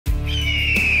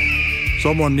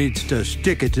Someone needs to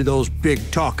stick it to those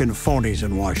big-talking phonies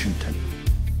in Washington.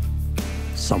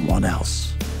 Someone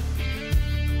else.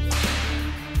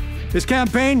 This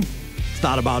campaign, it's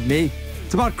not about me.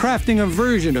 It's about crafting a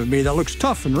version of me that looks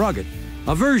tough and rugged.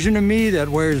 A version of me that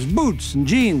wears boots and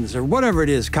jeans or whatever it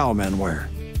is cowmen wear.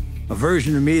 A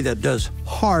version of me that does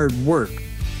hard work.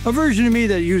 A version of me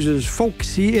that uses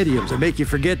folksy idioms that make you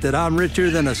forget that I'm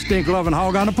richer than a stink-loving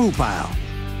hog on a poo pile.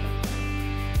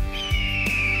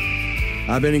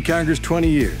 I've been in Congress 20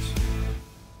 years.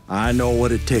 I know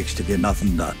what it takes to get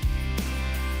nothing done.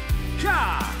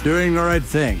 Doing the right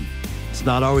thing. It's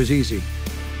not always easy.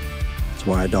 That's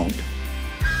why I don't.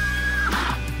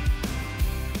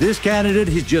 This candidate,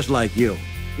 he's just like you.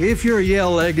 If you're a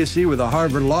Yale legacy with a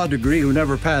Harvard law degree who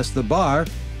never passed the bar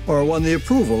or won the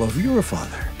approval of your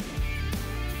father.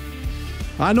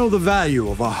 I know the value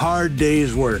of a hard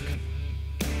day's work.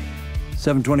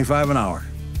 $7.25 an hour.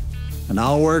 And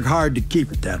I'll work hard to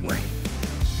keep it that way.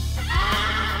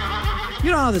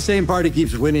 You know how the same party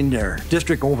keeps winning their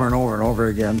district over and over and over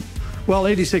again? Well,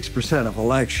 86% of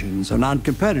elections are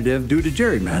non-competitive due to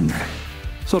gerrymandering.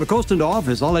 So to coast into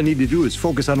office, all I need to do is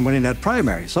focus on winning that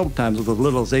primary, sometimes with as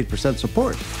little as 8%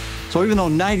 support. So even though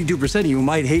 92% of you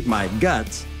might hate my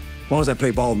guts, as long as I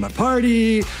play ball with my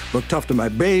party, look tough to my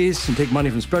base, and take money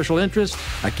from special interests,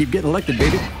 I keep getting elected,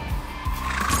 baby.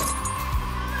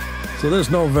 So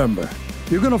this November,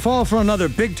 you're gonna fall for another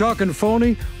big-talking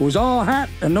phony who's all hat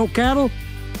and no cattle?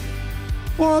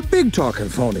 Or a big-talking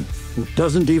phony who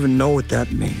doesn't even know what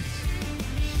that means?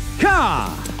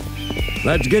 Ka!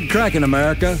 Let's get cracking,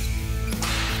 America.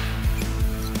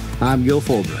 I'm Gil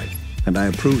Fulbright, and I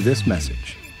approve this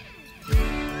message.